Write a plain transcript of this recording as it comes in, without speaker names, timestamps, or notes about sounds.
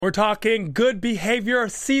We're talking Good Behavior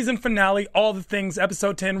season finale, all the things,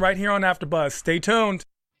 episode 10, right here on AfterBuzz. Stay tuned.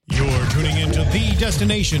 You're tuning into the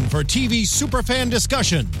destination for TV superfan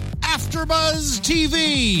discussion, AfterBuzz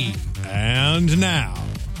TV. And now,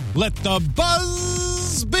 let the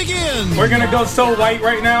buzz begin. We're gonna go so white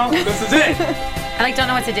right now. This is it. I don't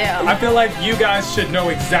know what to do. I feel like you guys should know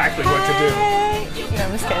exactly what to do. No,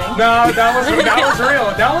 I'm just kidding. No, that was real.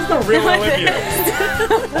 That was the real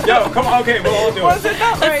Olivia. Yo, come on. Okay, we'll all do it. Was it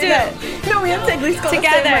that Let's do right? it. No, we have to at least go the same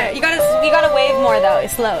Together. way. You gotta wave more though.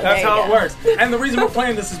 Slow. That's There how you it go. works. And the reason we're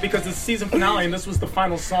playing this is because it's season finale, and this was the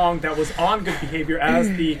final song that was on Good Behavior as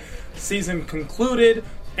the season concluded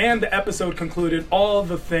and the episode concluded. All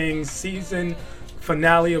the things. Season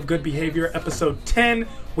finale of Good Behavior, episode 10.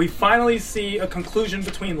 We finally see a conclusion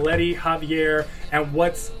between Letty, Javier, and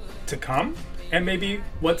what's to come, and maybe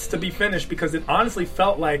what's to be finished, because it honestly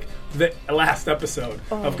felt like the last episode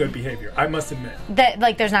of Good Behavior, I must admit.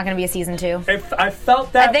 That there's not gonna be a season 2. I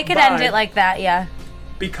felt that They could vibe. end it like that, yeah.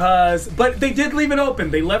 But they did leave it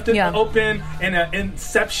open. They left it Yeah. open in an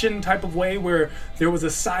Inception type of way where there was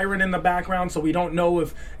a siren in the background, so we don't know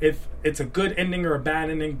if it's a good ending or a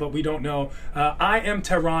bad ending, but we don't know. I am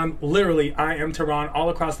Tehran, literally I am Tehran, all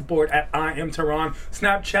across the board at I am Tehran.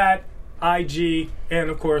 Snapchat, IG,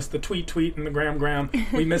 and of course the tweet and the gram.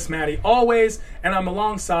 We miss Maddie always, and I'm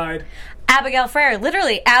alongside... Abigail Frere,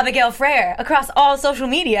 literally Abigail Frere, across all social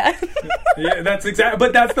media. Yeah, that's exactly,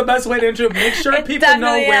 but that's the best way to intro. Make sure It people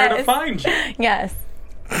know definitely where to is. find you. Yes.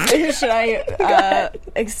 Should I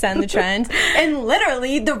extend the trend? And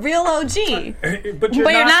literally, the real OG. But you're But not.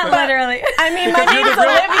 you're not literally. I mean, my Because you're name's the real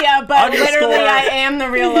Olivia, but underscore. literally I am the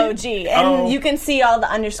real OG. And Oh. you can see all the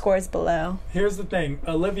underscores below. Here's the thing.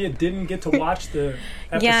 Olivia didn't get to watch the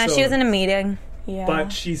episode. Yeah, she was in a meeting. Yeah.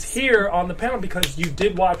 But she's here on the panel because you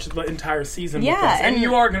did watch the entire season with Yeah, us. And and-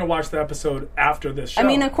 you are going to watch the episode after this show. I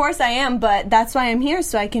mean, of course I am, but that's why I'm here,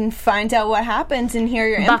 so I can find out what happens and hear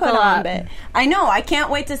your input Buckle on up. it. I know. I can't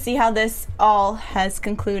wait to see how this all has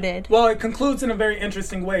concluded. Well, it concludes in a very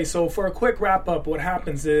interesting way. So for a quick wrap-up, what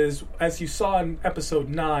happens is, as you saw in episode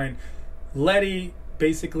 9, Letty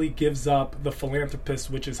basically gives up the philanthropist,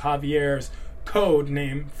 which is Javier's code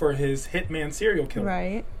name for his hitman serial killer.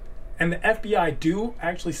 Right. And the FBI do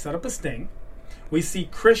actually set up a sting. We see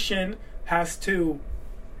Christian has to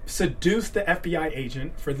seduce the FBI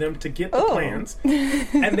agent for them to get the Oh. plans.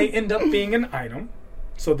 And they end up being an item.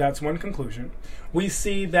 So that's one conclusion. We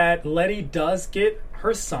see that Letty does get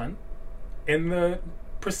her son in the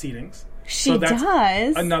proceedings. She So that's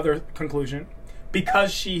does. Another conclusion.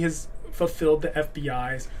 Because she has fulfilled the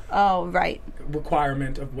FBI's Oh, right.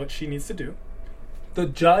 requirement of what she needs to do. The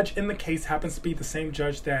judge in the case happens to be the same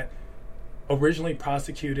judge that originally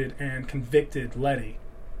prosecuted and convicted Letty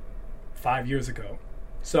 5 years ago.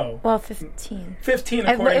 So, Well, 15. 15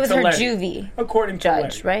 according It was to her Letty. juvie. According to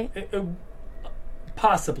judge, Letty. right?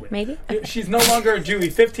 Possibly. Maybe? She's no longer a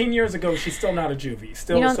juvie. 15 years ago, she's still not a juvie.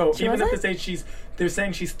 Still, You know, so she even at wasn't? this age, they're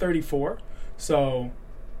saying she's 34. So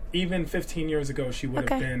even 15 years ago, she would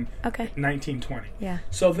have Okay. been Okay. 19, 20. Yeah.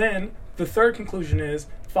 So then the third conclusion is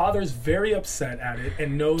father's very upset at it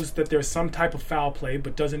and knows that there's some type of foul play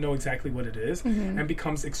but doesn't know exactly what it is, and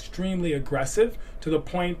becomes extremely aggressive to the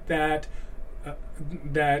point that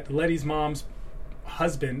that Letty's mom's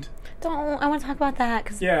husband I want to talk about that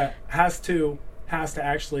because has to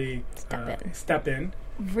actually step in.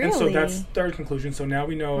 Really? And so that's third conclusion. So now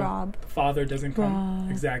we know Rob. the father doesn't come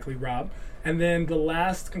exactly Rob. And then the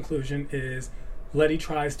last conclusion is Letty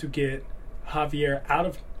tries to get Javier out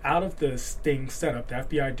of the sting setup. The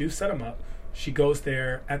FBI do set him up. She goes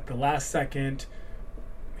there at the last second.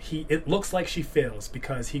 It looks like she fails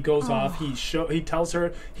because he goes off. He tells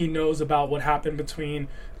her he knows about what happened between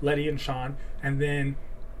Letty and Sean, and then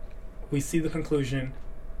we see the conclusion.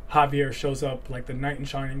 Javier shows up like the knight in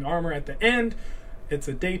shining armor at the end. It's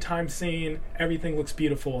a daytime scene. Everything looks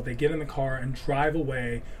beautiful. They get in the car and drive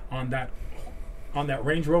away on that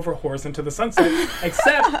Range Rover horse into the sunset.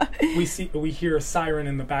 Except we hear a siren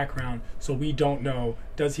in the background, so we don't know,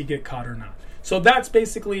 does he get caught or not. So that's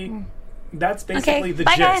basically the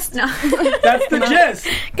Bye, gist. guys. No. That's the gist.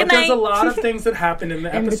 But there's a night. lot of things that happen in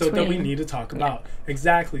the episode that we between. need to talk about.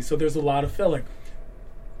 Exactly. So there's a lot of filling.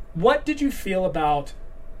 What did you feel about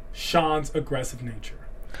Sean's aggressive nature?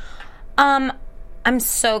 I'm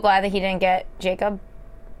so glad that he didn't get Jacob,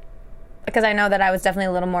 because I know that I was definitely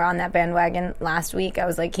a little more on that bandwagon last week. I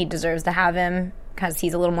was like, he deserves to have him because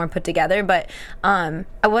he's a little more put together. But I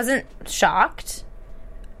wasn't shocked.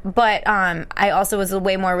 But I also was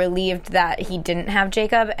way more relieved that he didn't have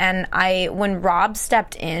Jacob. And when Rob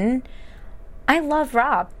stepped in, I love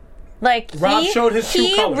Rob. Like Rob showed his true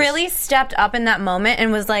he colors. really stepped up in that moment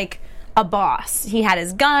and was like a boss. He had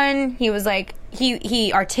his gun. He was like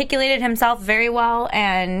he articulated himself very well,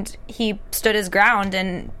 and he stood his ground.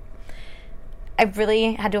 And I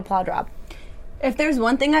really had to applaud Rob. If there's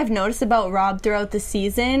one thing I've noticed about Rob throughout the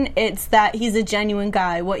season, it's that he's a genuine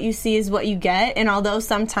guy. What you see is what you get, and although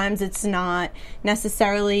sometimes it's not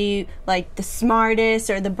necessarily like the smartest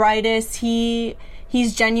or the brightest, he's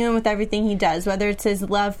genuine with everything he does, whether it's his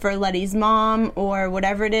love for Letty's mom or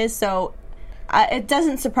whatever it is. So it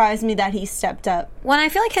doesn't surprise me that he stepped up. When I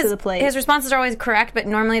feel like the plate. his responses are always correct, but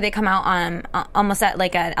normally they come out on almost at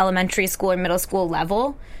like an elementary school or middle school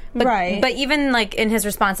level. But, right. But even like in his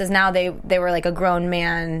responses now, they were like a grown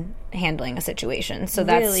man handling a situation. So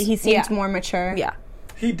that's Really, he seems more mature. Yeah.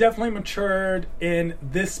 He definitely matured in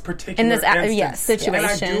this particular instance. situation. And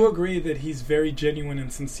I do agree that he's very genuine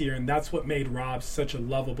and sincere, and that's what made Rob such a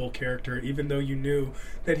lovable character, even though you knew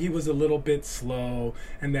that he was a little bit slow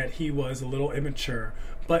and that he was a little immature.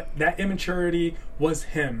 But that immaturity was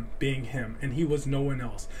him being him, and he was no one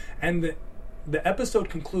else. And the episode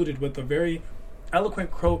concluded with a very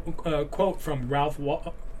eloquent quote from Ralph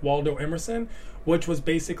Waldo Emerson, which was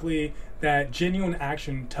basically that genuine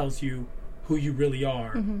action tells you who you really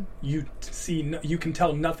are. Mm-hmm. You can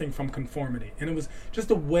tell nothing from conformity, and it was just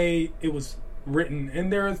the way it was written.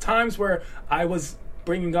 And there are times where I was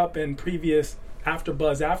bringing up in previous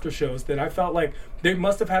AfterBuzz after shows that I felt like they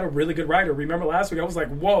must have had a really good writer. Remember last week I was like,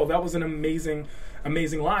 whoa, that was an amazing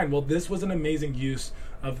line. Well, this was an amazing use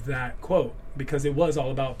of that quote, because it was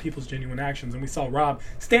all about people's genuine actions. And we saw Rob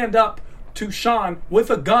stand up to Sean with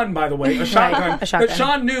a gun, by the way, a shotgun. A shotgun. That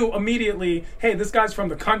Sean knew immediately, hey, this guy's from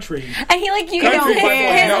the country. And he like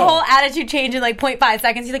his whole attitude changed in like 0.5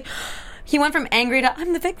 seconds. He's like, he went from angry to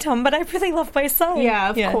I'm the victim, but I really love my son.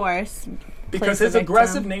 Yeah, of course. Because his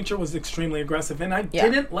aggressive nature was extremely aggressive, and I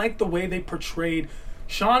didn't like the way they portrayed.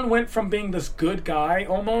 Sean went from being this good guy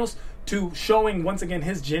almost to showing once again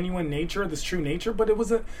his genuine nature, this true nature. But it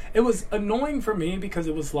was annoying for me because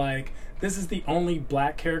it was like, this is the only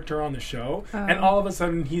black character on the show, and all of a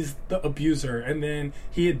sudden he's the abuser, and then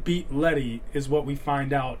he had beat Letty, is what we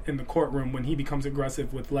find out in the courtroom when he becomes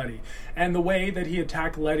aggressive with Letty. And the way that he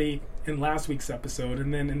attacked Letty in last week's episode,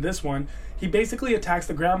 and then in this one, he basically attacks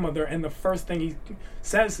the grandmother, and the first thing he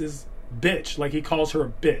says is bitch, like he calls her a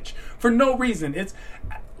bitch for no reason. It's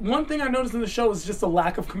one thing I noticed in the show is just a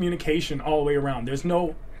lack of communication all the way around. There's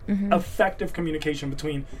no effective communication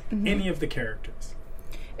between any of the characters.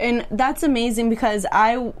 And that's amazing because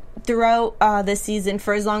throughout this season,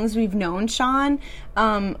 for as long as we've known Sean,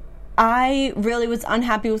 I really was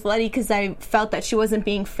unhappy with Letty because I felt that she wasn't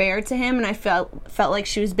being fair to him, and I felt like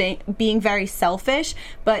she was being very selfish.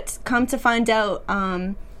 But come to find out,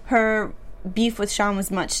 her beef with Sean was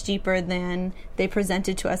much deeper than they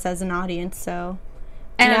presented to us as an audience. So,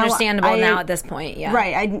 and understandable now at this point, yeah.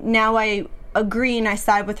 Right. I agree, and I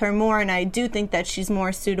side with her more, and I do think that she's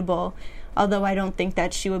more suitable. Although I don't think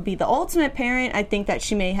that she would be the ultimate parent, I think that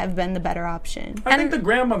she may have been the better option. I think the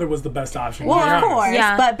grandmother was the best option. Well, of course,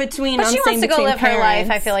 yeah. But she wants to go live her life,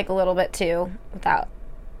 I feel like, a little bit too, without,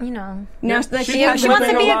 No, she wants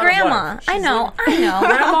to be a grandma. I know.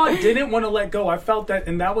 Grandma didn't want to let go. I felt that,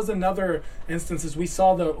 and that was another instance, as we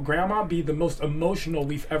saw the grandma be the most emotional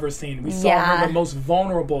we've ever seen. We saw her the most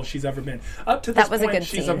vulnerable she's ever been. Up to this point,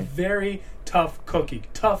 she's a very tough cookie,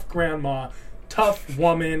 tough grandma, tough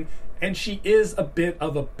woman. And she is a bit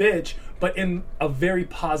of a bitch, but in a very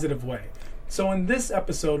positive way. So in this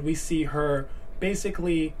episode, we see her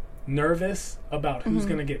basically nervous about who's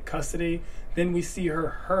going to get custody. Then we see her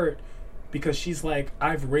hurt because she's like,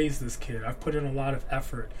 I've raised this kid. I've put in a lot of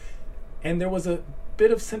effort. And there was a bit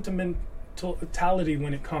of sentimentality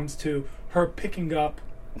when it comes to her picking up.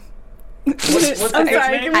 What's I'm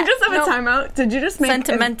sorry, can we just have a timeout? Did you just make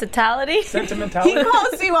sentimentality? Sentimentality? He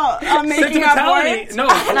calls you out making up words? No,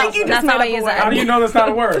 I think you just made up a word. How do you know that's not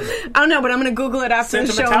a word? I don't know, but I'm going to Google it after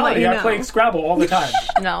the show and let you know. I play Scrabble all the time.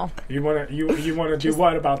 No. You want to do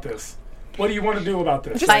what about this? What do you want to do about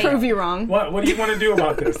this? Just prove you wrong. What do you want to do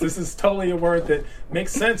about this? This is totally a word that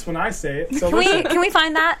makes sense when I say it. So can we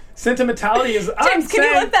find that? Sentimentality is. James, can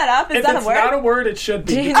you look that up? Is that a word? If it's not a word, it should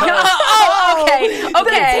be. Okay. The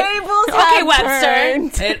tables have Webster.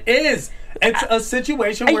 turned. It is. It's a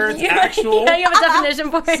situation where it's actual. Yeah, you have a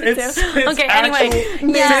definition for it too. Okay. Anyway, she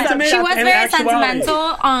was very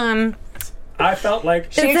sentimental. I felt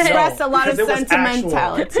like she expressed a lot of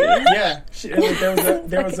sentimentality. Yeah,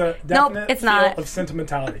 there was a definite feel of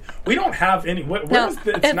sentimentality. We don't have any.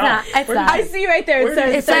 It's not. I see right there.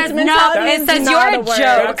 It says no. It says you're a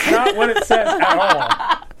joke. That's not what it says at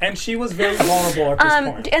all. And she was very vulnerable at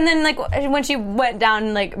this point. And then, like, when she went down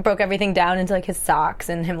and, like, broke everything down into, like, his socks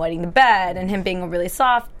and him wetting the bed and him being a really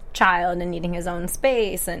soft child and needing his own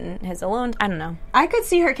space and his alone, I don't know. I could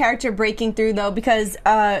see her character breaking through, though, because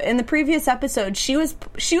in the previous episode, she was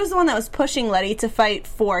the one that was pushing Letty to fight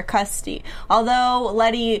for custody. Although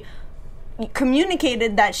Letty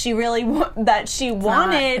communicated that she really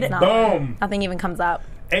wanted. Boom. Nothing even comes up.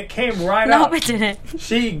 It came right No, up. it didn't.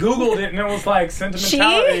 She Googled it and it was like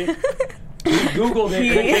sentimentality. We Googled it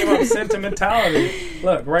and it came up sentimentality.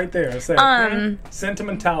 Look, right there. It says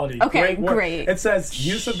sentimentality. Okay, Great word. great. It says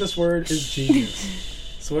use of this word is genius.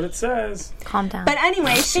 That's what it says. Calm down. But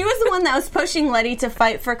anyway, she was the one that was pushing Letty to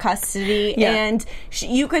fight for custody, and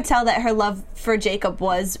you could tell that her love for Jacob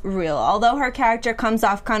was real. Although her character comes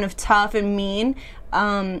off kind of tough and mean,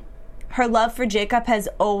 her love for Jacob has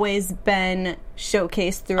always been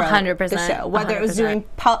showcased throughout 100%, the show. Whether it was 100%. doing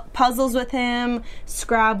puzzles with him,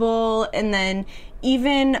 Scrabble, and then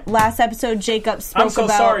even last episode, Jacob spoke I'm so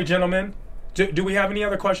about... sorry, gentlemen. Do we have any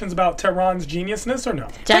other questions about Tehran's geniusness or no?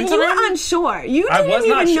 But you Gentlemen? were unsure. You I didn't was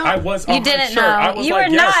not even sure. know. I was You didn't sure. know. I was You like,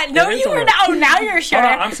 were yes, not. No, it is you a were word. not. Oh, now you're sure.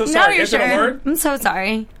 Hold on, I'm so Now sorry. you're Is it a sure. word? I'm so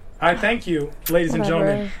sorry. I thank you, ladies and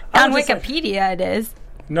gentlemen. I On was just like, Wikipedia, it is.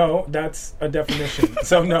 no, that's a definition.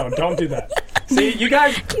 So no, don't do that. See, you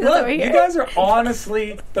guys, over look, here. you guys are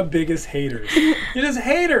honestly the biggest haters. You're just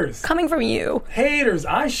haters. Coming from you. Haters.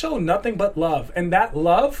 I show nothing but love. And that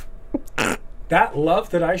love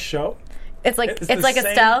that I show, It's like It's it's the like same-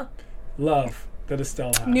 Estelle. love that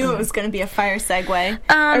Estelle has. Knew it was going to be a fire segue.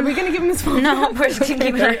 Are we going to give him his phone? No, we're just gonna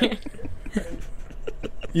keep it on here.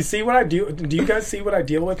 You see what I do? Do you guys see what I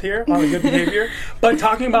deal with here on a good behavior? But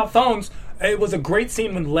talking about phones, it was a great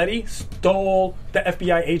scene when Letty stole the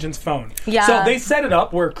FBI agent's phone. Yeah. So they set it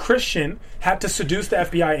up where Christian had to seduce the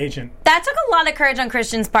FBI agent. That took a lot of courage on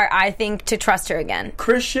Christian's part, I think, to trust her again.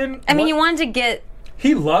 Christian, I mean, he wanted to get.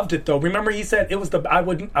 he loved it though. Remember, he said it was I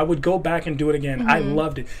would go back and do it again. I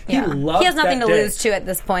loved it. Yeah. He loved. He has nothing that to day. lose to at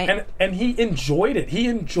this point. and he enjoyed it. He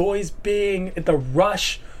enjoys being at the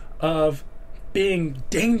rush of being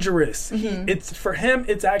dangerous. It's for him.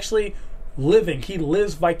 It's actually living. He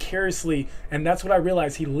lives vicariously, and that's what I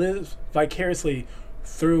realized. He lives vicariously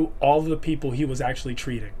through all of the people he was actually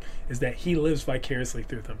treating. Is that he lives vicariously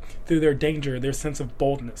through them, through their danger, their sense of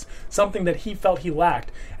boldness, something that he felt he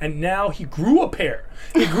lacked, and now he grew a pair.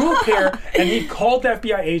 He grew a pair, and he called the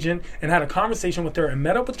FBI agent and had a conversation with her and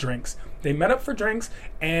met up with drinks. They met up for drinks,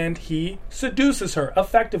 and he seduces her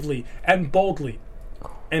effectively and boldly.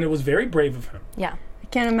 And it was very brave of him. Yeah. I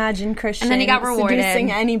can't imagine Christian And then he got rewarded.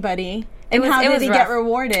 seducing anybody. And how it did was he rough. get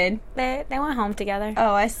rewarded? They went home together.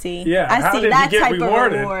 Oh, I see. Yeah, I how see did he that get type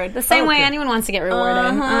rewarded? of reward. The same way Okay. anyone wants to get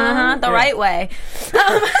rewarded. The Yeah. right way.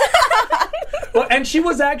 Well, and she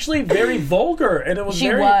was actually very vulgar, and it was She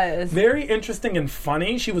very, was. very interesting and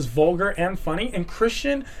funny. She was vulgar and funny. And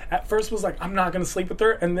Christian at first was like, "I'm not going to sleep with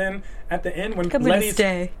her," and then at the end, when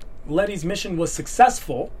Letty's mission was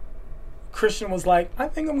successful, Christian was like, "I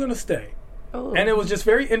think I'm going to stay." And it was just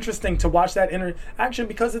very interesting to watch that interaction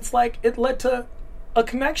because it's like it led to a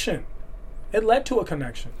connection. It led to a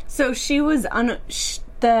connection. So she was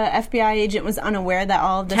the FBI agent was unaware that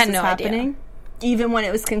all of this Had was no idea. happening? Even when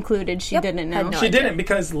it was concluded, she didn't know. Had no She idea. didn't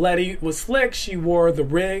because Letty was slick. She wore the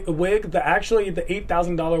wig, the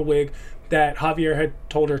 $8,000 wig that Javier had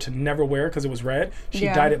told her to never wear because it was red. She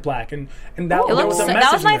Yeah. dyed it black, and that, It there looked was a so- message.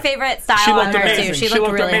 that was my in there. favorite style She on looked her amazing. too. She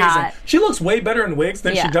looked really hot. She looks way better in wigs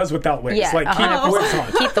than Yeah. she does without wigs. Yeah, like keep 100%. wigs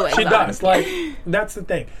on. Keep the wigs She on. does. Like that's the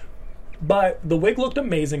thing. But the wig looked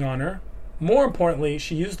amazing on her. More importantly,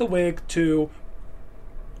 she used the wig to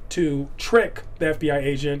trick the FBI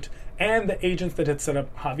agent and the agents that had set up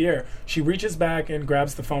Javier. She reaches back and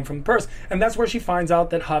grabs the phone from the purse, and that's where she finds out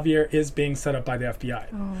that Javier is being set up by the FBI.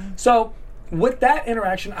 So with that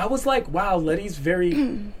interaction, I was like, wow, Letty's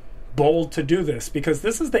very bold to do this because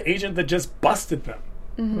this is the agent that just busted them.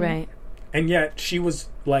 Right. And yet she was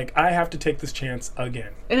like, I have to take this chance again.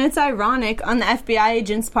 And it's ironic on the FBI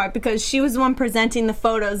agent's part because she was the one presenting the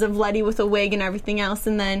photos of Letty with a wig and everything else,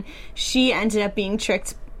 and then she ended up being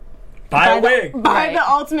tricked By a wig. by Right. the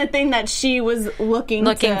ultimate thing that she was looking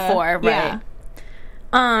For, right.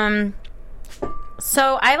 Yeah.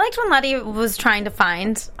 So I liked when Letty was trying to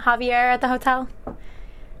find Javier at the hotel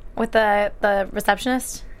with the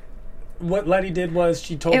receptionist. What Letty did was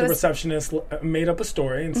she told It the was- receptionist, made up a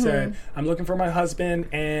story and said, I'm looking for my husband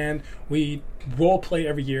and we role play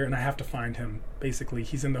every year and I have to find him. Basically,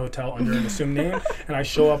 he's in the hotel under an assumed name and I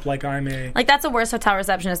show up like I'm a... Like, that's the worst hotel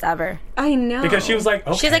receptionist ever. I know. Because she was like,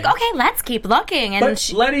 okay. She's like, okay, let's keep looking. And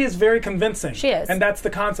But Letty is very convincing. She is. And that's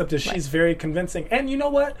the concept is she's very convincing. And you know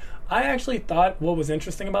what? I actually thought what was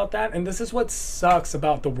interesting about that, and this is what sucks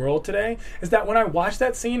about the world today, is that when I watched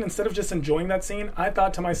that scene, instead of just enjoying that scene, I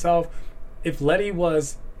thought to myself, if Letty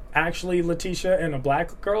was actually Letitia and a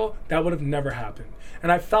black girl, that would have never happened.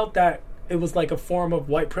 And I felt that it was like a form of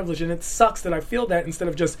white privilege, and it sucks that I feel that instead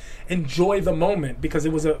of just enjoy the moment, because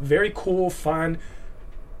it was a very cool, fun,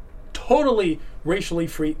 totally racially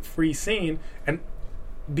free scene, and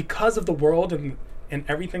because of the world and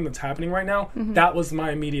everything that's happening right now, that was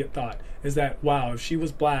my immediate thought, is that, wow, if she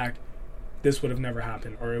was black, this would have never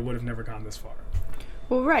happened, or it would have never gone this far.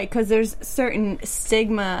 Well, right, because there's certain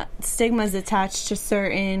stigmas attached to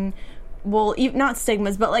certain, well, not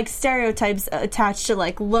stigmas, but like stereotypes attached to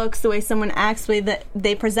like looks, the way someone acts, the way that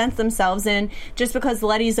they present themselves. And just because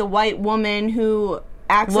Letty's a white woman who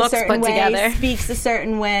acts looks a certain put way, together. speaks a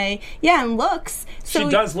certain way, and looks. So she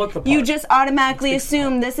does look the part. You just automatically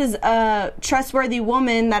assume this is a trustworthy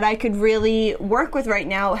woman that I could really work with right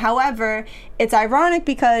now. However, it's ironic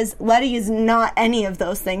because Letty is not any of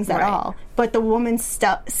those things at all. But the woman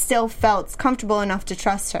still felt comfortable enough to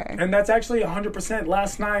trust her. And that's actually 100%.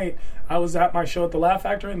 Last night, I was at my show at the Laugh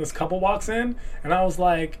Factory, and this couple walks in, and I was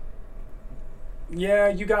like, yeah,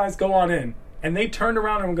 you guys go on in. And they turned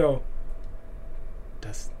around and go,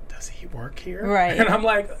 does he work here? Right. And I'm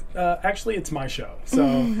like, actually, it's my show.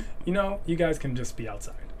 So, you guys can just be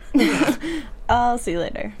outside. I'll see you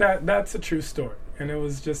later. That's a true story. And it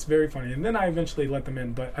was just very funny. And then I eventually let them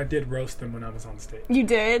in, but I did roast them when I was on stage. You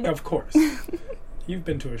did? Of course. You've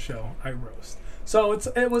been to a show, I roast. So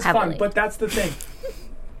it was Heavily. fun, but that's the thing.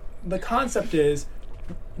 The concept is,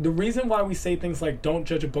 the reason why we say things like don't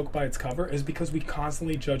judge a book by its cover is because we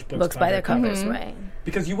constantly judge books by their covers, right?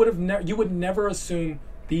 Because you would never assume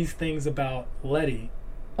these things about Letty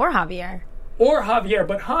Or Javier.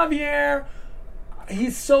 But Javier,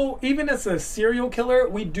 he's so, even as a serial killer,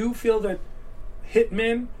 we do feel that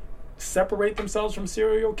hitmen separate themselves from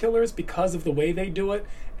serial killers because of the way they do it,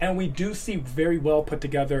 and we do see very well put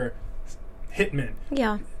together hitmen.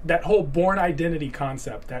 Yeah. That whole Bourne Identity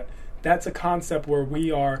concept, that's a concept where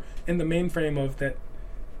we are in the mainframe of that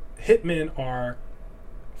hitmen are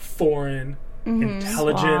foreign,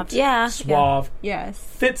 intelligent, suave, Yes.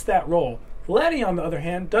 fits that role. Letty, on the other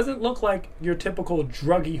hand, doesn't look like your typical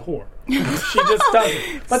druggy whore. She just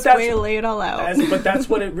doesn't. But Way to lay it all out. but that's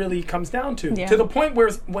what it really comes down to. Yeah. To the point where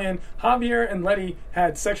when Javier and Letty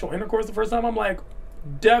had sexual intercourse the first time, I'm like,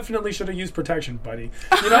 definitely should have used protection, buddy.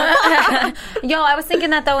 You know? Yo, I was thinking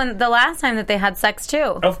that though in the last time that they had sex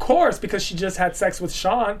too. Of course, because she just had sex with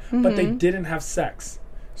Sean, but they didn't have sex.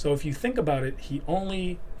 So if you think about it, he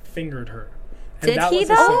only fingered her. And Did that he was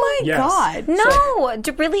though? a Oh my yes. God.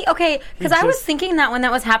 No, really? Okay, because I was just- thinking that when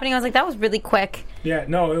that was happening, I was like, that was really quick. Yeah,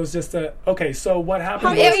 no, it was just okay, so what happened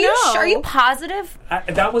Are was... you sure? Are you positive?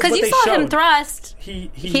 that was Because what you they saw showed. him thrust. He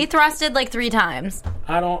He thrusted like 3 times.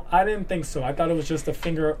 I didn't think so. I thought it was just a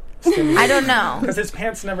finger I don't know. because his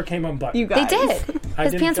pants never came unbuttoned. You They guys. did. I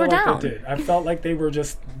His didn't pants feel were like down. They did. I felt like they were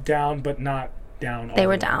just down, but not down. They all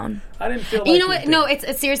were the way. down. I didn't feel like You know he what? did. No,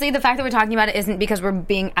 it's seriously, the fact that we're talking about it isn't because we're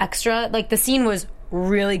being extra. Like, the scene was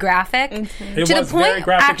really graphic. It to was the point, very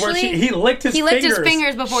graphic. actually, where he licked his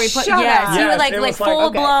fingers before he put. Shut Yes, up. he Yes, was like it was full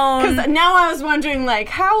like, blown. Because now I was wondering, like,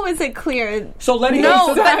 how is it clear? So Letty No, goes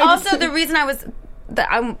to the but also the reason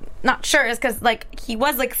I'm not sure is because like he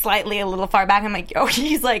was like slightly a little far back. I'm like, oh,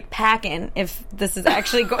 he's like packing if this is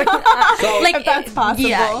actually going on. So- like If that's possible.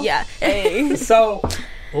 Yeah. Hey. So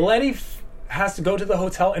Letty has to go to the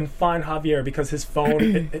hotel and find Javier because his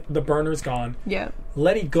phone, the burner's gone. Yeah.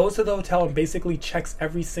 Letty goes to the hotel and basically checks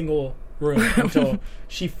every single room until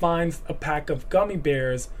she finds a pack of gummy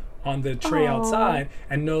bears on the tray outside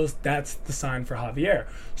and knows that's the sign for Javier.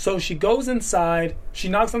 So she goes inside, she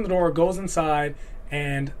knocks on the door, goes inside,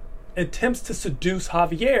 and attempts to seduce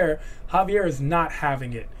Javier. Javier is not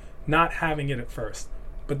having it at first.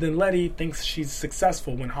 But then Letty thinks she's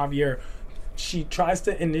successful when she tries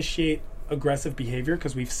to initiate aggressive behavior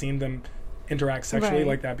because we've seen them interact sexually Right.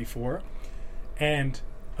 like that before. And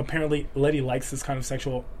apparently Letty likes this kind of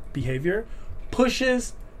sexual behavior,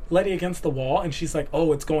 pushes Letty against the wall, and she's like,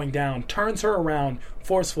 oh, it's going down, turns her around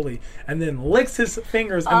forcefully, and then licks his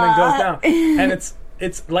fingers and then goes down. And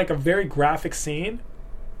it's like a very graphic scene.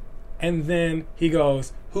 And then he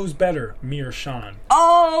goes, who's better, me or Sean?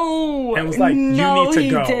 Oh! And was like, you no, need to he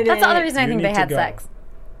go. didn't. That's the other reason I You think need they to had go. sex.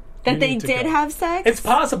 That You they need to did go. have sex? It's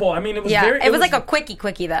possible. I mean, it was Yeah, very... it was like a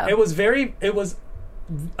quickie though. It was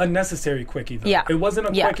a necessary quickie, though. Yeah. It wasn't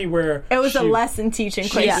a Yeah. quickie where... It was a she- lesson teaching She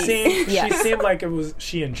quickie. seemed, she seemed like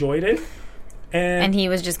she enjoyed it. and he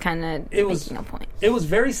was just kind of making a point. It was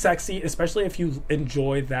very sexy, especially if you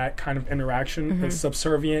enjoy that kind of interaction, the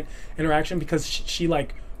subservient interaction, because she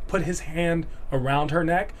like put his hand around her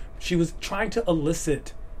neck. She was trying to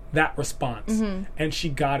elicit that response, and she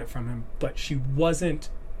got it from him, but she wasn't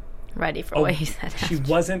ready for what he said. She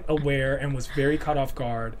wasn't aware and was very caught off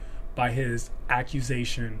guard by his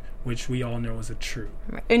accusation, which we all know is a true.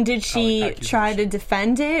 And did she try to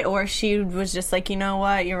defend it, or she was just like, you know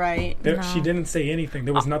what, you're right? She didn't say anything.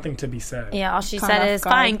 There was nothing to be said. Yeah, all she said is,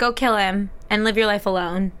 fine, go kill him and live your life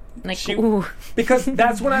alone. Like, ooh. Because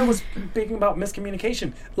that's what I was thinking about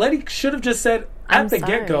miscommunication. Letty should have just said at the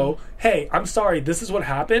get-go, hey, I'm sorry, this is what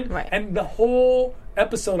happened. Right. And the whole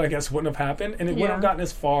episode, I guess, wouldn't have happened, and it wouldn't have gotten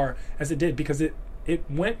as far as it did, because it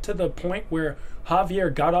went to the point where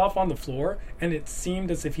Javier got off on the floor, and it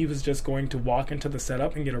seemed as if he was just going to walk into the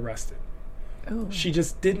setup and get arrested. Ooh. She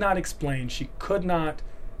just did not explain. She could not.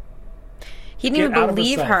 He didn't even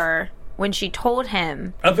believe her when she told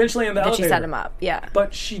him. Eventually in the elevator. She set him up, yeah.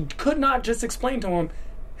 But she could not just explain to him,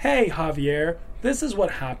 hey, Javier, this is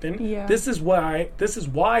what happened. Yeah. This is why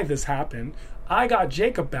this happened. I got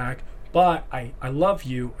Jacob back, but I love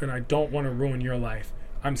you, and I don't want to ruin your life.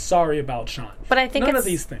 I'm sorry about Sean. But I think none of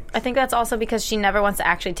these things. I think that's also because she never wants to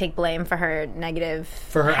actually take blame for her negative...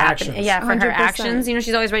 For her actions. Yeah, for 100%. her actions. You know,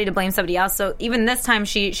 she's always ready to blame somebody else. So even this time,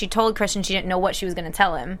 she told Christian she didn't know what she was going to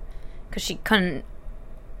tell him. Because she couldn't,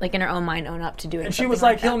 like, in her own mind, own up to doing And something she was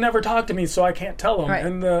like, that. he'll never talk to me, so I can't tell him. Right.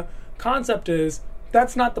 And the concept is,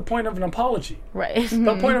 that's not the point of an apology. Right.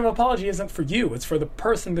 The point of an apology isn't for you. It's for the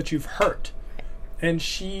person that you've hurt. And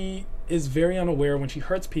she is very unaware when she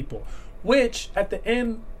hurts people. Which, at the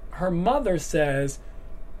end... Her mother says,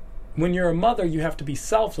 when you're a mother, you have to be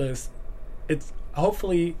selfless. It's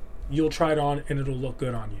hopefully you'll try it on and it'll look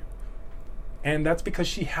good on you. And that's because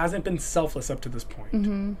she hasn't been selfless up to this point.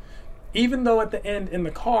 Mm-hmm. Even though at the end in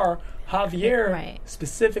the car, Javier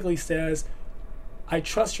specifically says, I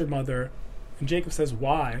trust your mother. And Jacob says,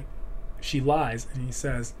 why? She lies. And he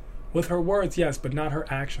says, with her words, yes, but not her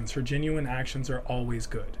actions. Her genuine actions are always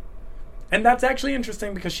good. And that's actually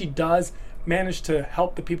interesting because she does manage to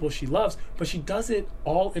help the people she loves, but she does it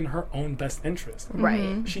all in her own best interest.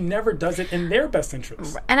 Right. She never does it in their best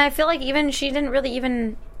interest. And I feel like she didn't really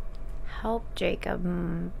even help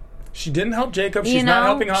Jacob. She didn't help Jacob. She's not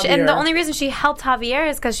helping Javier. And the only reason she helped Javier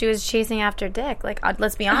is because she was chasing after Dick. Like,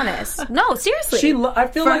 let's be honest. No, seriously. I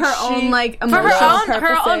feel like her own, like, for emotional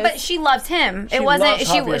her own, but she loved him. It wasn't.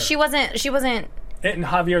 She wasn't in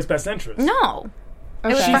Javier's best interest. No.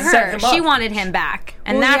 Okay. It was She for set her. him up. She wanted him back.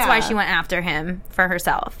 And that's why she went after him for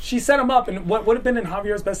herself. She set him up, and what would have been in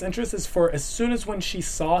Javier's best interest is for as soon as when she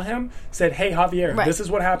saw him, said, hey, Javier, this is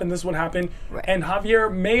what happened, this is what happened. Right. And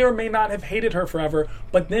Javier may or may not have hated her forever,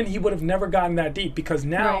 but then he would have never gotten that deep because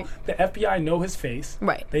now the FBI know his face.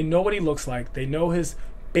 Right. They know what he looks like. They know his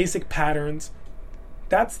basic patterns.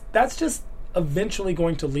 That's just eventually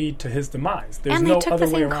going to lead to his demise. There's no other way around it. And they took the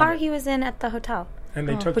same car he was in at the hotel. And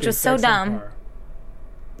they took which the was so exact same dumb. car.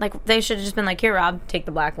 Like, they should have just been like, here, Rob, take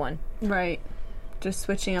the black one. Right. Just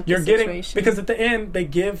switching up You're the getting, situation. because at the end, they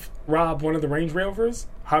give Rob one of the Range Rovers.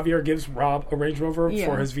 Javier gives Rob a Range Rover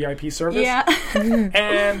for his VIP service. Yeah.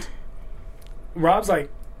 And Rob's like,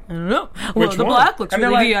 I don't know. Which Well, the one? black looks And they're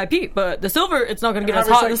really like- VIP, but the silver, it's not going to get as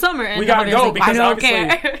Javier's hot like, in the summer. And we gotta Javier's go like, because I don't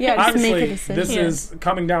obviously, care. Yeah, just obviously make a decision. this is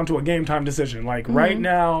coming down to a game time decision. Like right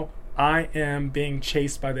now, I am being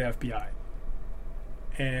chased by the FBI.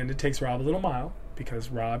 And it takes Rob a little while because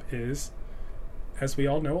Rob is, as we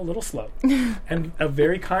all know, a little slow and a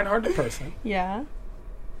very kind-hearted person. Yeah.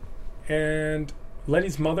 And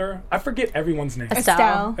Letty's mother, I forget everyone's name.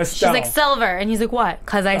 Estelle. She's like, silver. And he's like, what?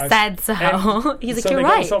 Because I said so. And He's like, so you're they go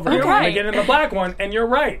right. silver. You're And right. they get in the black one, and you're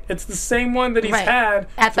right. It's the same one that he's Right. had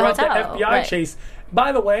At the throughout hotel. the FBI Right. chase.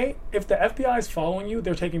 By the way, if the FBI is following you,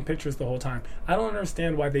 they're taking pictures the whole time. I don't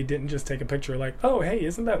understand why they didn't just take a picture like, oh, hey,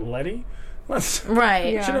 isn't that Letty? Let's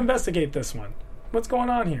Right. Yeah. should investigate this one. What's going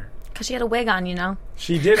on here? Because she had a wig on, you know?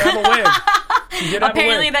 She did have a wig. She did have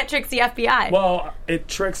Apparently a wig. that tricks the FBI. Well, it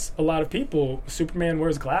tricks a lot of people. Superman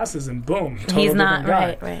wears glasses and boom, total he's not.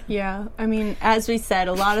 different guy. Right. Yeah. I mean, as we said,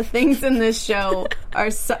 a lot of things in this show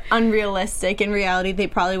are so unrealistic. In reality, they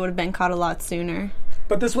probably would have been caught a lot sooner.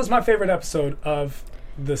 But this was my favorite episode of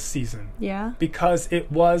this season. Yeah. Because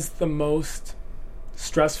it was the most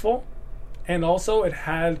stressful, and also it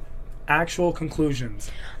had actual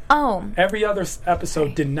conclusions. Oh, Every other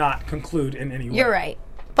episode did not conclude in any way. you're right.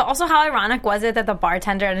 But also, how ironic was it that the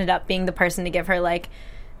bartender ended up being the person to give her, like,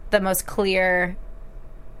 the most clear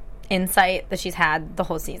insight that she's had the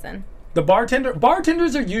whole season? The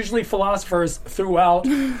bartenders are usually philosophers throughout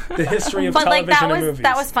the history of But, like, television and movies.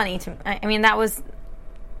 that was funny to me. I mean, that was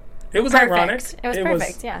it was perfect. ironic. It was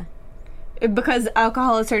perfect, yeah. Because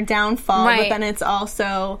alcohol is her downfall, Right. but then it's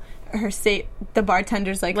also the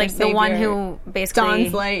bartender's like her Like the one savior. who basically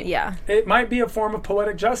Dawn's light. Yeah. It might be a form of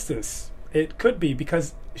poetic justice. It could be,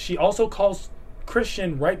 because she also calls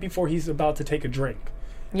Christian right before he's about to take a drink.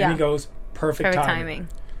 Yeah. And he goes, perfect timing.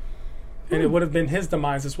 And it would have been his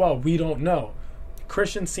demise as well. We don't know.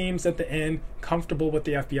 Christian seems at the end comfortable with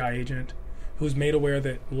the FBI agent, who's made aware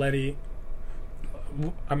that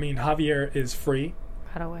Javier is free.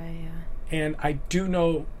 Cut away, yeah. And I do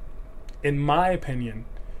know, in my opinion,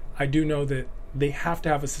 I do know that they have to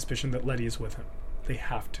have a suspicion that Letty is with him. They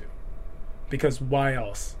have to. Because why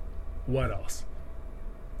else? What else?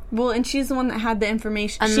 Well, and she's the one that had the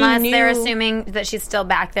information. Unless she they're knew- assuming that she's still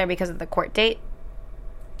back there because of the court date.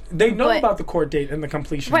 They know But- about the court date and the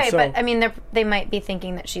completion. Right, so but I mean, they might be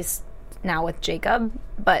thinking that she's now with Jacob,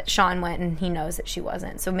 but Sean went and he knows that she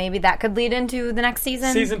wasn't. So maybe that could lead into the next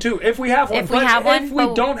season. Season 2, if we have one. If we have one, If we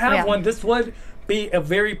but- don't have yeah. one, this would be a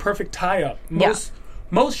very perfect tie-up.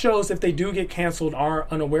 Most shows, if they do get canceled, are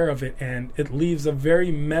unaware of it, and it leaves a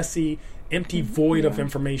very messy, empty void of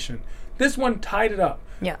information. This one tied it up.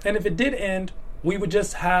 Yeah. And if it did end, we would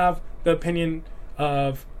just have the opinion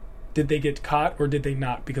of, did they get caught or did they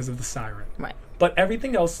not because of the siren? Right. But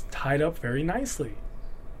everything else tied up very nicely.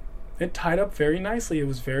 It tied up very nicely. It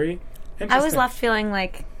was very interesting. I was left feeling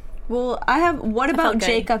like, Well, what felt about good.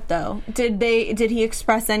 Jacob though? Did he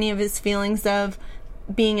express any of his feelings of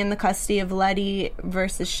being in the custody of Letty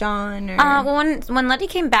versus Sean? Or? well, when Letty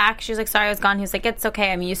came back, she was like, sorry I was gone. He was like, it's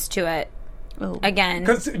okay, I'm used to it. Oh. Again.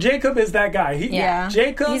 Because Jacob is that guy. Yeah.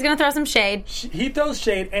 Jacob, He's going to throw some shade. he throws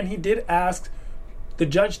shade, and he did ask. The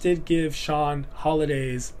judge did give Sean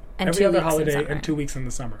holidays, And every 2 other weeks in holiday, summer. and 2 weeks in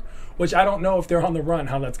the summer. Which I don't know if they're on the run,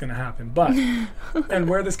 how that's going to happen. But, and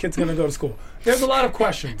where this kid's going to go to school. There's a lot of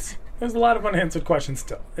questions. There's a lot of unanswered questions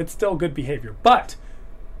still. It's still good behavior. But,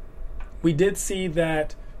 we did see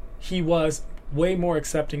that he was way more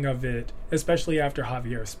accepting of it, especially after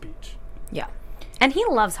Javier's speech. Yeah. And he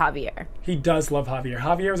loves Javier. He does love Javier.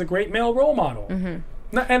 Javier is a great male role model. Mm-hmm.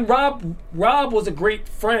 And Rob was a great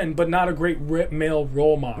friend, but not a great male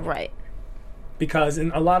role model. Right. Because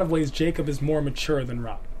in a lot of ways, Jacob is more mature than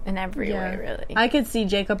Rob. In every way, really. I could see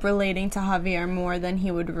Jacob relating to Javier more than he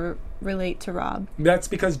would relate to Rob. That's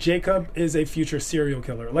because Jacob is a future serial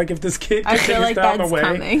killer. Like, if this kid I feel continues like down the that's way,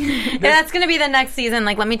 coming. Yeah, that's going to be the next season.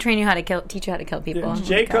 Like, let me train you how to teach you how to kill people. Oh my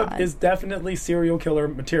Jacob God. is definitely serial killer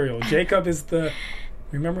material. Jacob is the...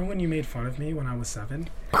 Remember when you made fun of me when I was 7?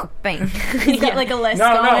 Bang. He's got like a list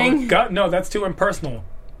No, going. no, that's too impersonal.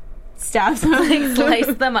 Stabs him. Slice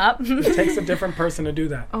them up. It takes a different person to do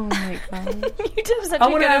that. Oh my god. You did such I a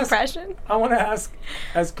wanna good ask- impression. I want to ask,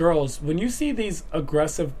 as girls, when you see these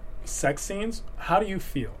aggressive sex scenes, how do you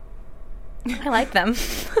feel? I like them.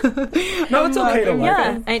 No, it's okay to like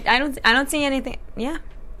Yeah, it. I don't see anything. Yeah,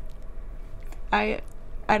 I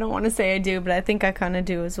don't want to say I do, but I think I kind of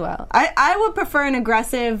do as well. I would prefer an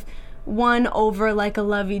aggressive one over like a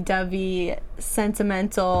lovey-dovey,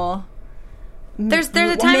 sentimental. there's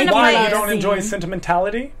a time and a Why, place. you don't enjoy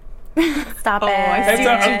sentimentality? Stop it. I see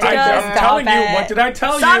what you I'm did. telling you, Stop what it. did I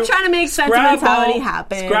tell you? Stop trying to make sentimentality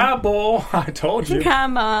happen. Scrabble. I told you.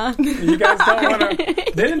 Come on. You guys don't want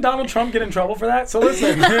to... Didn't Donald Trump get in trouble for that? So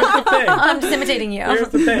listen, here's the thing. I'm just imitating you. Here's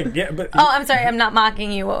the thing. Yeah, but Oh, I'm sorry. I'm not mocking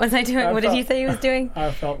you. What was I doing? What did he say he was doing?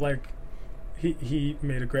 I felt like he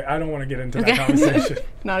made a great... I don't want to get into that conversation.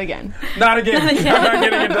 Not again. Not again. I'm not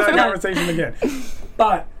getting into that conversation again.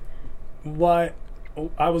 But what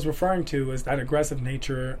I was referring to is that aggressive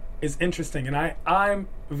nature is interesting, and I'm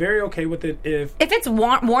very okay with it if If it's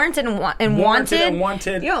warranted and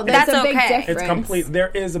wanted, Yo, That's there's a big okay. difference. it's complete. There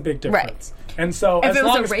is a big difference, and so If as it was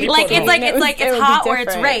long a as rape- people like it's don't- like It it's was- like it it's would be hot or it's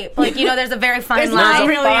different. rape. Like, you know, there's a very fine There's line. not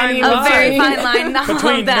really any A very line. fine line of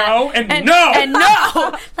Between that. no and no. and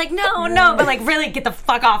no. Like no, but like really get the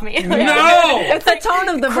fuck off me. No! It's the tone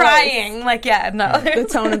of the Crying. Like no. voice. The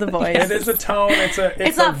tone of the voice. It is a tone.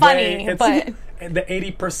 It's not a funny, way, but- the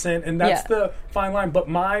 80%, and that's Yeah. the fine line. But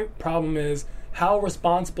my problem is, how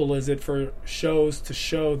responsible is it for shows to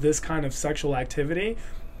show this kind of sexual activity,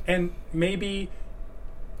 and maybe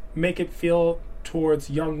make it feel towards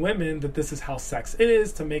young women that this is how sex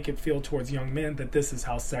is, to make it feel towards young men that this is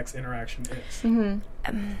how sex interaction is.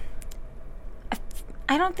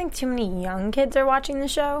 I don't think too many young kids are watching the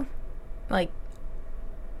show. Like,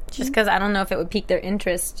 just because I don't know if it would pique their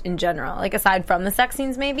interest in general. Like, aside from the sex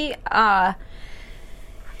scenes, maybe.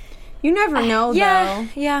 You never know, though.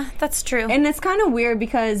 Yeah, that's true. And it's kind of weird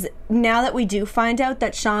because now that we do find out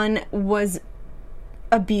that Sean was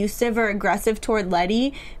abusive or aggressive toward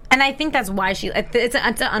Letty, And I think that's why it's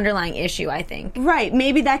an underlying issue, I think. right,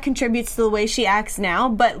 maybe that contributes to the way she acts now,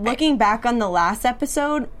 but looking back on the last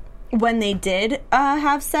episode, when they did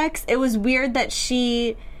have sex, it was weird that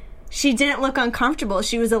she didn't look uncomfortable.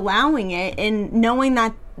 She was allowing it, and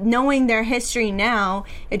knowing their history now,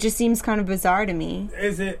 it just seems kind of bizarre to me.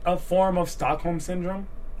 Is it a form of Stockholm syndrome?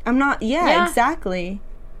 I'm not. Yeah. Exactly.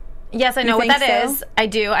 Yes, I know what that is. I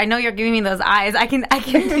do. I know you're giving me those eyes. I can.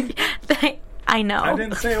 I know. I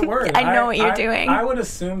didn't say a word. I know what you're doing. I would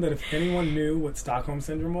assume that if anyone knew what Stockholm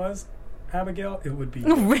syndrome was, Abigail, it would be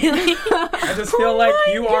you. Really? I just feel like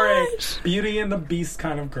you are a Beauty and the Beast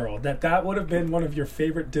kind of girl. That would have been one of your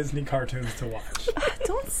favorite Disney cartoons to watch.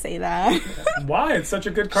 Don't say that. Why? It's such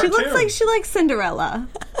a good She cartoon. looks like she likes Cinderella.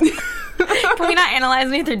 Can we not analyze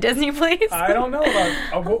me through Disney, please? I don't know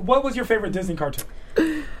about... what was your favorite Disney cartoon?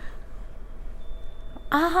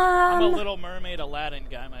 I'm a Little Mermaid Aladdin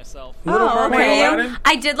guy myself. Little Mermaid, okay. Aladdin?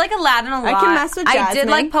 I did like Aladdin a lot. I can mess with I did Jasmine.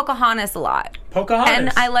 like Pocahontas a lot. Pocahontas. And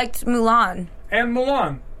I liked Mulan. And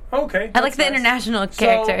Mulan. Okay. I like that's the nice. international So-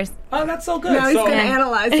 characters. Oh, that's so good. Now he's so, going to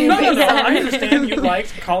analyze you. no, based on- I understand you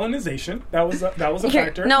liked colonization. That was a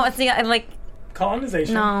factor. No, it's the I like.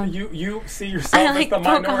 Colonization. No. You see yourself I like as the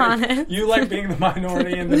minority. Pocahontas. You like being the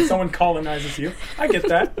minority, and then someone colonizes you. I get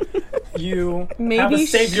that. You have a Maybe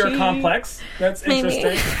savior she- complex. That's Maybe.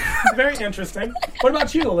 interesting. It's very interesting. What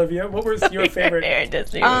about you, Olivia? What was your favorite?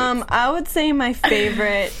 Disney I would say my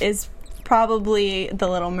favorite is probably The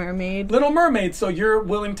Little Mermaid. Little Mermaid. So you're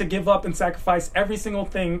willing to give up and sacrifice every single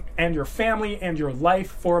thing and your family and your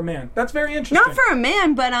life for a man. That's very interesting. Not for a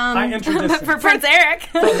man, but I introduced him. for Prince Eric.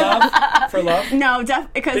 For love. For love. no, because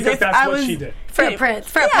Because if that's I what was, she did. For a prince.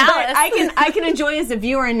 For a Yeah, palace. but I can enjoy as a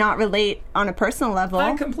viewer and not relate on a personal level.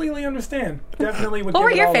 I completely understand. Definitely would What give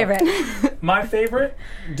were it your all up. favorite? My favorite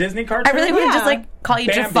Disney cartoon? I really want to Yeah. just like call you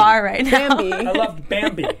Bambi. Jafar right now. Bambi. I loved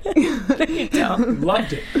Bambi.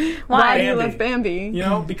 Loved it. Why do you Bambi. love Bambi? You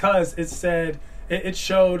know, because it said, it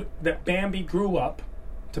showed that Bambi grew up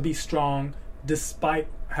to be strong despite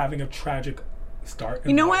having a tragic start.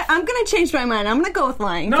 You know what? I'm gonna change my mind. I'm gonna go with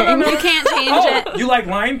Lion King. No. You can't change Oh, it. you like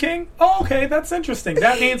Lion King? Oh, okay, that's interesting.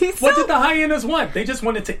 That means, He's what so- did the hyenas want? They just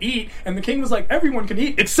wanted to eat, and the king was like, everyone can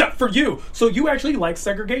eat except for you. So you actually like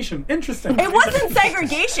segregation. Interesting. It wasn't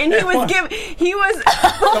segregation. He was was. He was.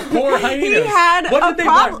 The poor hyenas. He had What a did they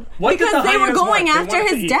problem want? What did because the they were hyenas going want? They after wanted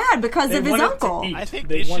to his eat. dad because They of his wanted to uncle. eat. I think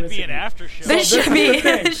They this should wanted be to an eat. after show. This So should this is the be.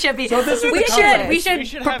 thing. This should be. So this is We the should. concept. We We should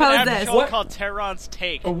should have an propose after this. show What- called Tehran's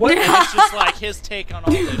Take. What- And it's just like his take on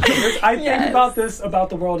all this. I think Yes. about this about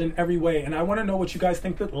the world in every way, and I want to know what you guys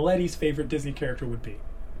think that Letty's favorite Disney character would be.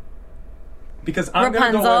 Because I'm going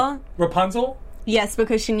to go Rapunzel? with Rapunzel. Yes,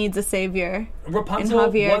 because she needs a savior. Rapunzel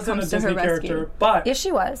And Javier wasn't a comes to her Disney rescue. character, but Yes,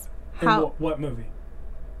 she was. in How- what movie?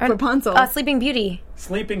 Rapunzel. Sleeping Beauty.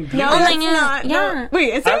 Sleeping Beauty. No, Oh, that's yeah. not. Yeah. No.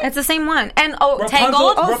 Wait, is it? It's the same one. And Rapunzel-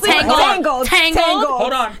 Tangled. Oh, Tangled. Tangled. Tangled.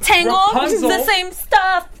 Hold on. Tangled. Rapunzel, The same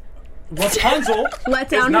stuff. Rapunzel Let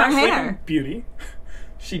down is not her Sleeping hair. Beauty.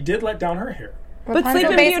 She did let down her hair. But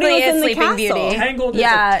Sleeping Basically, Beauty was it's in the Sleeping castle. Beauty. Tangled is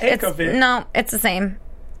Yeah, a take it's of it. no, it's the same.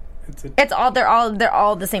 It's a, It's all they're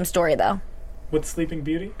all the same story though. with Sleeping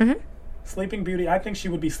Beauty. Mm-hmm. Sleeping Beauty. I think she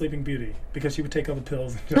would be Sleeping Beauty because she would take all the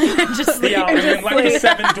pills and just be out, and then like the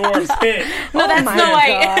seven dwarves hit. No, that's my Snow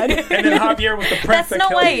White. God. And then Javier with the prince That's that Snow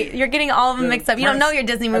killed White. You're getting all of them mixed up. You don't know your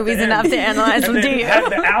Disney movies enough to analyze them, and do then you? had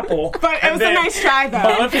the apple. But it and was a then nice try, though.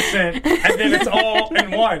 Maleficent, and then it's all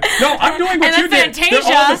in one. No, I'm doing what And you then did.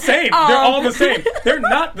 They're all the Fantasia. same. Oh. They're all the same. They're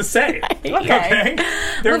not the same. Okay.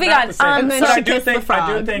 They're Moving not on. the same. And then But she I do kissed the think I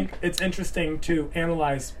do frog. think it's interesting to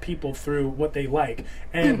analyze people through what they like,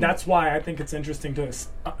 and Hmm. that's why I think it's interesting to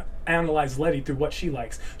analyze Letty through what she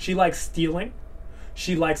likes. She likes stealing.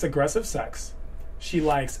 She likes aggressive sex. She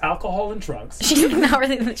likes alcohol and drugs. She's not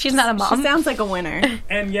really. She's not a She mom. sounds like a winner.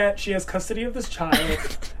 And yet she has custody of this child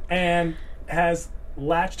and has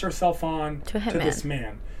latched herself on To a to hitman. this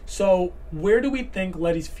man. So where do we think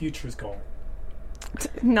Letty's future is going?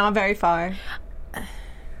 Not very far.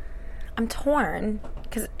 I'm torn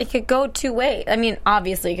because it could go two ways. I mean,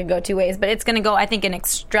 obviously it could go two ways, but it's going to go, I think, in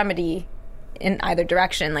extremity in either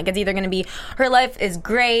direction. Like, it's either going to be her life is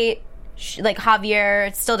great, like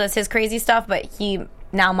Javier still does his crazy stuff, but he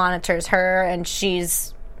now monitors her and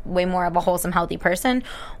she's way more of a wholesome, healthy person,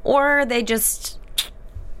 or they just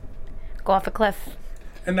go off a cliff.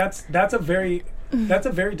 And that's a very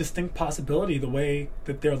distinct possibility, the way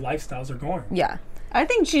that their lifestyles are going. Yeah. I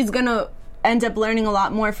think she's gonna end up learning a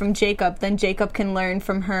lot more from Jacob than Jacob can learn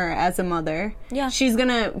from her as a mother. Yeah. She's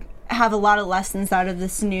gonna have a lot of lessons out of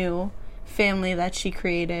this new family that she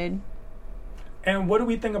created. And what do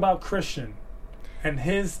we think about Christian? and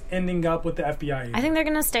his ending up with the FBI agent. I think they're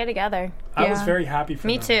going to stay together. I was very happy for them.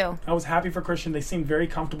 Me too. I was happy for Christian. They seemed very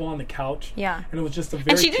comfortable on the couch. Yeah. And it was just a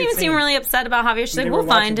very And she didn't even seem really upset about Javier. She's like, were we'll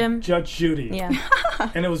find watching him. Judge Judy. Yeah.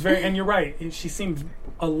 And it was and you're right, she seemed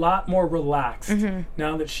a lot more relaxed Mm-hmm.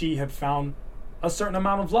 now that she had found a certain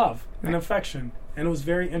amount of love and affection. And it was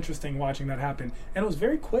very interesting watching that happen. And it was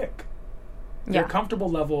very quick. Their comfortable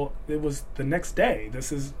level, it was the next day.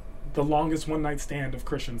 This is the longest one-night stand of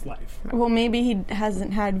Christian's life. Well, maybe he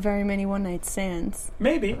hasn't had very many one-night stands.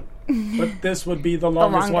 Maybe. But this would be the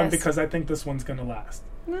longest one longest. because I think this one's going to last.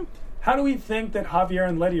 How do we think that Javier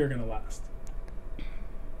and Letty are going to last?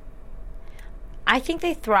 I think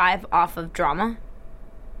they thrive off of drama.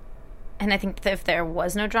 And I think that if there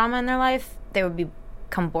was no drama in their life, they would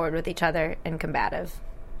become bored with each other and combative.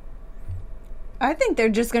 I think they're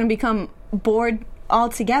just going to become bored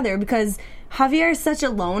altogether because Javier is such a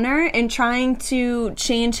loner and trying to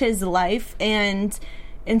change his life and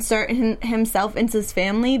insert himself into his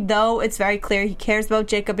family, though it's very clear he cares about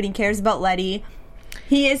Jacob and he cares about Letty.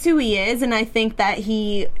 He is who he is, and I think that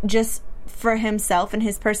he just, for himself and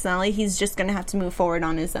his personality, he's just going to have to move forward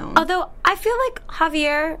on his own. Although I feel like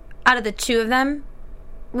Javier, out of the two of them,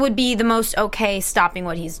 would be the most okay stopping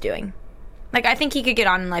what he's doing. Like, I think he could get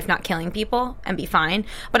on in life not killing people and be fine.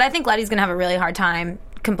 But I think Letty's going to have a really hard time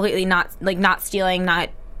completely not stealing, not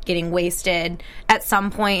getting wasted. At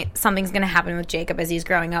some point, something's going to happen with Jacob as he's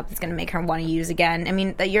growing up that's going to make her want to use again. I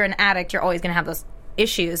mean, you're an addict. You're always going to have those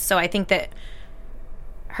issues. So I think that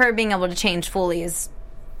her being able to change fully is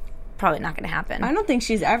probably not going to happen. I don't think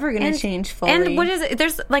she's ever going to change fully. And what is it?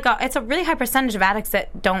 There's like it's a really high percentage of addicts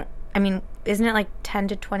that don't, I mean, isn't it like 10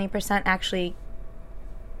 to 20% actually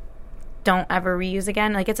don't ever reuse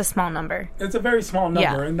again? Like, it's a small number. It's a very small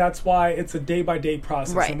number, and that's why it's a day-by-day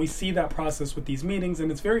process. Right. And we see that process with these meetings,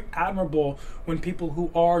 and it's very admirable when people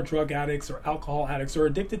who are drug addicts or alcohol addicts or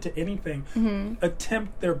addicted to anything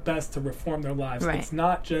attempt their best to reform their lives. Right. It's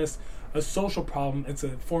not just a social problem, it's a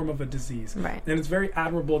form of a disease. Right. And it's very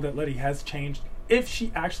admirable that Letty has changed if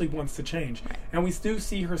she actually wants to change. Right. And we do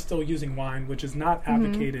see her still using wine, which is not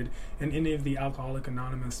advocated in any of the Alcoholic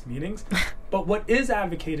Anonymous meetings. But what is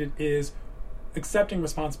advocated is accepting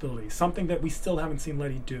responsibility, something that we still haven't seen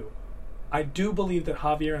Letty do. I do believe that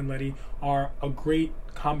Javier and Letty are a great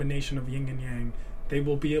combination of yin and yang. They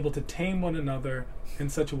will be able to tame one another in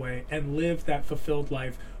such a way and live that fulfilled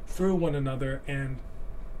life through one another and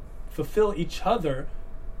fulfill each other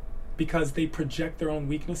because they project their own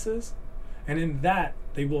weaknesses, and in that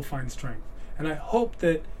they will find strength. And I hope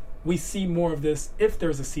that we see more of this if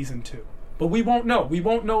there's a season 2. But we won't know. We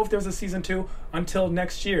won't know if there's a season 2 until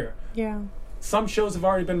next year. Yeah. Some shows have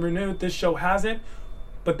already been renewed. This show hasn't.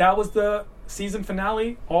 But that was the season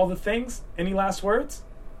finale. All the things. Any last words?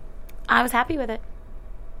 I was happy with it.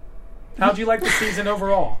 How'd you like the season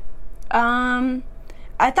overall?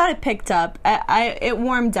 I thought it picked up. It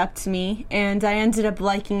warmed up to me, and I ended up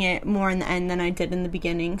liking it more in the end than I did in the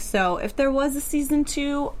beginning. So if there was a season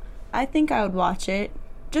 2, I think I would watch it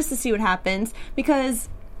just to see what happens. Because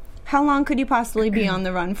how long could you possibly be on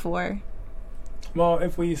the run for? Well,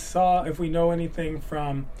 if we know anything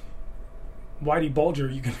from Whitey Bulger,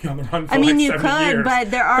 you could be on the run for I mean, like you 7 could, years.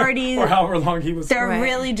 but they're already or however long he was. they're Right.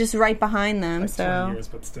 really just right behind them. like So 20 years,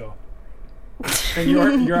 but still. And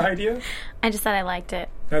your idea? I just said I liked it.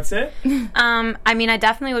 That's it? I mean, I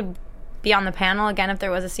definitely would be on the panel again if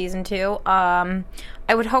there was a season 2. I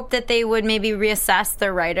would hope that they would maybe reassess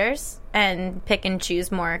their writers and pick and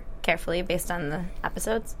choose more carefully based on the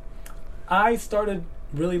episodes. I started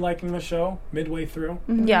really liking the show midway through.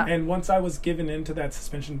 Yeah. And once I was given into that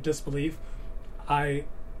suspension of disbelief, I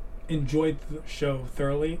enjoyed the show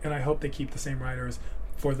thoroughly, and I hope they keep the same writers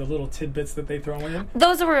for the little tidbits that they throw in.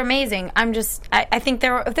 Those were amazing. I think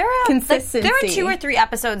there were Consistency. there were 2 or 3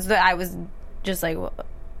 episodes that I was just like,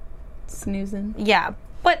 snoozing. yeah.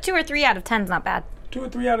 But 2 or 3 out of 10 is not bad. 2 or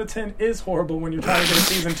 3 out of 10 is horrible when you're trying to get a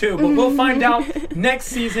season 2, but we'll find out next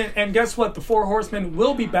season. And guess what? The 4 Horsemen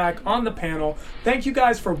will be back on the panel. Thank you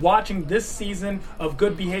guys for watching this season of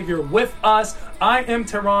Good Behavior with us. I am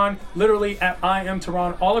Tehran, literally at I am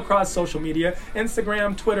Tehran, all across social media,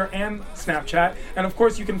 Instagram, Twitter, and Snapchat. And of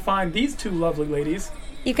course, you can find these 2 lovely ladies.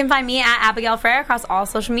 You can find me at Abigail Frere across all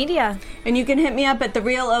social media. And you can hit me up at the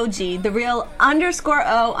real OG, the real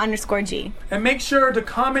 _O_G. And make sure to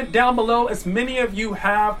comment down below, as many of you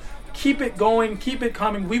have. Keep it going. Keep it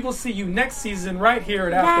coming. We will see you next season right here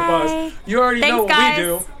at AfterBuzz. You already know what Thanks, we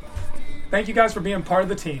guys. do. Thank you guys for being part of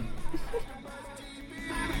the team.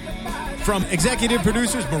 From executive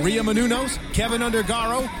producers Maria Menounos, Kevin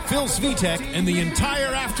Undergaro, Phil Svitek, and the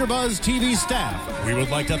entire AfterBuzz TV staff, we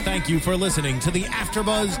would like to thank you for listening to the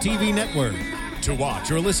AfterBuzz TV Network. To watch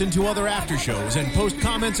or listen to other after shows and post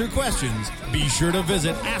comments or questions, be sure to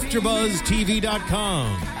visit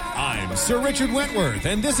AfterBuzzTV.com. I'm Sir Richard Wentworth,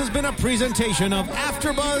 and this has been a presentation of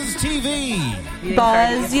AfterBuzz TV.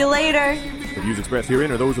 Buzz you later. The views expressed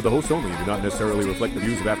herein are those of the host only and do not necessarily reflect the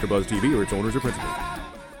views of AfterBuzz TV or its owners or principals.